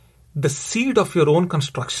The seed of your own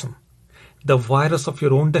construction, the virus of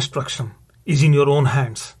your own destruction is in your own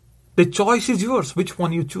hands. The choice is yours, which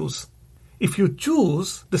one you choose. If you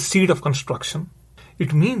choose the seed of construction,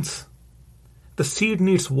 it means the seed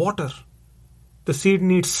needs water. The seed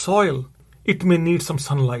needs soil. It may need some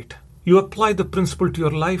sunlight. You apply the principle to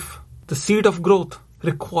your life. The seed of growth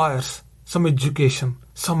requires some education,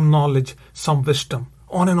 some knowledge, some wisdom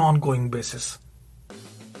on an ongoing basis.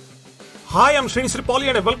 Hi, I'm Srini Sripali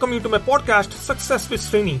and I welcome you to my podcast, Success with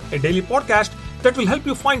Srini, a daily podcast that will help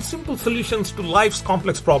you find simple solutions to life's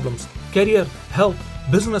complex problems. Career, health,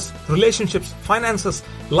 business, relationships, finances.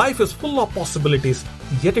 Life is full of possibilities,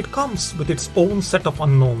 yet it comes with its own set of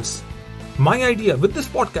unknowns. My idea with this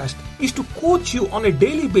podcast is to coach you on a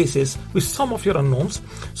daily basis with some of your unknowns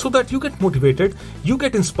so that you get motivated, you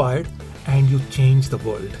get inspired, and you change the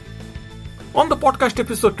world. On the podcast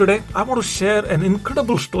episode today, I want to share an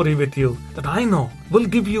incredible story with you that I know will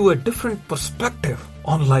give you a different perspective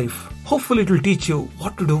on life. Hopefully it will teach you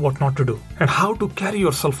what to do, what not to do, and how to carry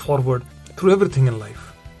yourself forward through everything in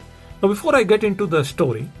life. Now, before I get into the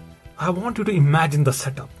story, I want you to imagine the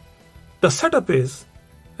setup. The setup is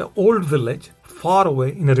an old village far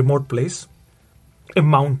away in a remote place, a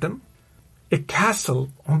mountain, a castle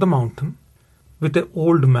on the mountain with an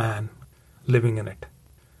old man living in it.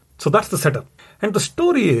 So that's the setup. And the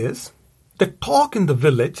story is, the talk in the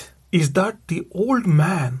village is that the old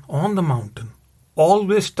man on the mountain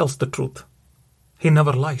always tells the truth. He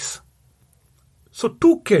never lies. So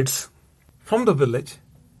two kids from the village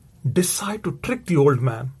decide to trick the old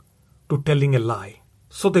man to telling a lie.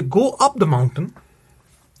 So they go up the mountain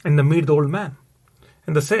and they meet the old man.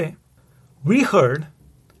 And they say, "We heard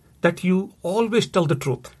that you always tell the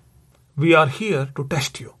truth. We are here to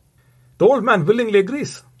test you." The old man willingly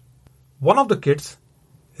agrees. One of the kids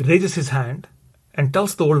raises his hand and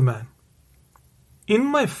tells the old man, "In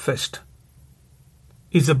my fist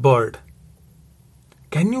is a bird.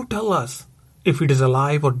 Can you tell us if it is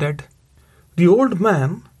alive or dead?" The old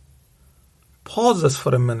man pauses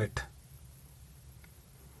for a minute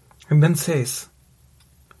and then says,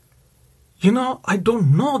 I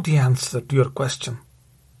don't know the answer to your question.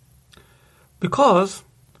 Because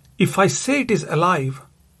if I say it is alive,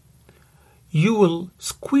 you will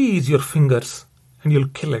squeeze your fingers and you'll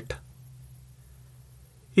kill it.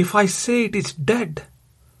 If I say it is dead,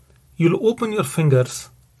 you'll open your fingers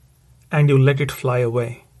and you'll let it fly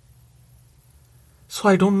away. So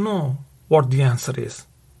I don't know what the answer is.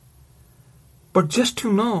 But just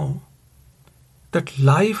to know that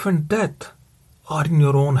life and death are in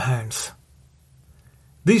your own hands.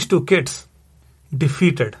 These two kids,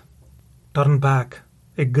 defeated, turn back,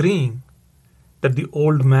 agreeing that the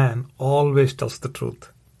old man always tells the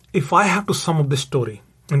truth. If I have to sum up this story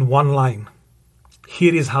in one line,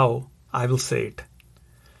 here is how I will say it.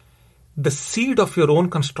 The seed of your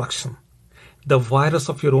own construction, the virus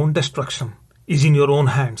of your own destruction is in your own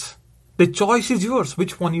hands. The choice is yours,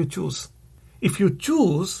 which one you choose. If you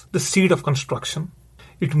choose the seed of construction,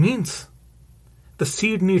 it means the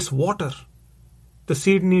seed needs water. The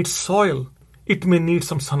seed needs soil. It may need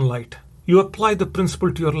some sunlight. You apply the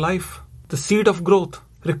principle to your life. The seed of growth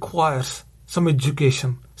requires some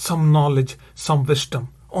education, some knowledge, some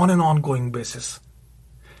wisdom on an ongoing basis.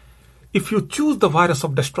 If you choose the virus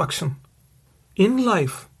of destruction, in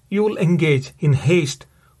life you will engage in haste,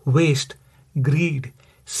 waste, greed,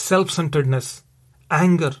 self-centeredness,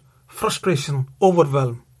 anger, frustration,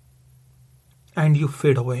 overwhelm, and you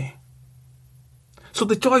fade away. So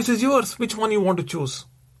the choice is yours, which one you want to choose.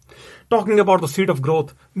 Talking about the seed of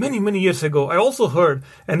growth, many years ago, I also heard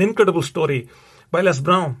an incredible story by Les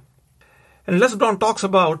Brown. And Les Brown talks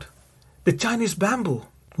about the Chinese bamboo,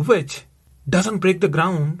 which doesn't break the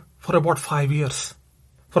ground for about 5 years.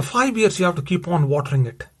 For 5 years, you have to keep on watering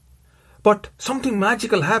it. But something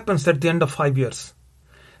magical happens at the end of 5 years.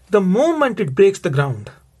 The moment it breaks the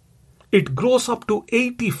ground, it grows up to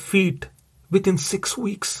 80 feet within 6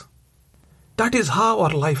 weeks. That is how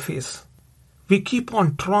our life is. We keep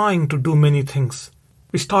on trying to do many things.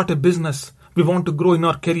 We start a business. We want to grow in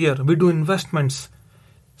our career. We do investments.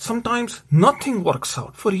 Sometimes nothing works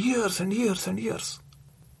out for years and years and years.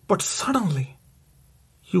 But suddenly,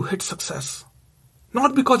 you hit success.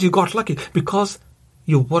 Not because you got lucky, because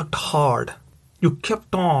you worked hard. You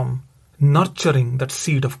kept on nurturing that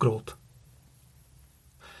seed of growth.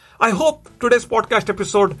 I hope today's podcast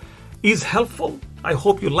episode is helpful. I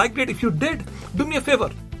hope you liked it. If you did, do me a favor.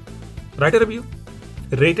 Write a review,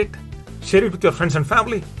 rate it, share it with your friends and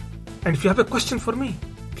family. And if you have a question for me,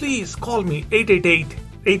 please call me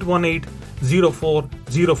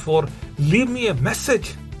 888-818-0404. Leave me a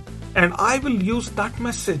message and I will use that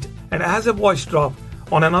message and as a voice drop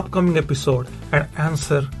on an upcoming episode and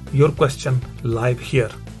answer your question live here.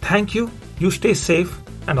 Thank you. You stay safe,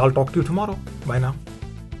 and I'll talk to you tomorrow. Bye now.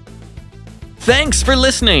 Thanks for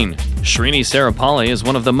listening. Srini Sarapalli is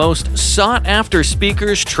one of the most sought-after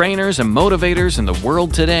speakers, trainers, and motivators in the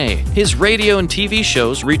world today. His radio and TV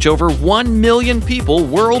shows reach over 1 million people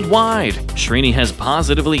worldwide. Srini has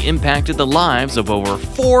positively impacted the lives of over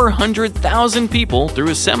 400,000 people through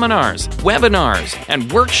his seminars, webinars,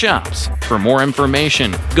 and workshops. For more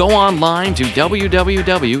information, go online to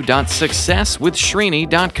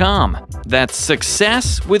www.successwithsrini.com. That's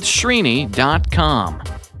successwithsrini.com.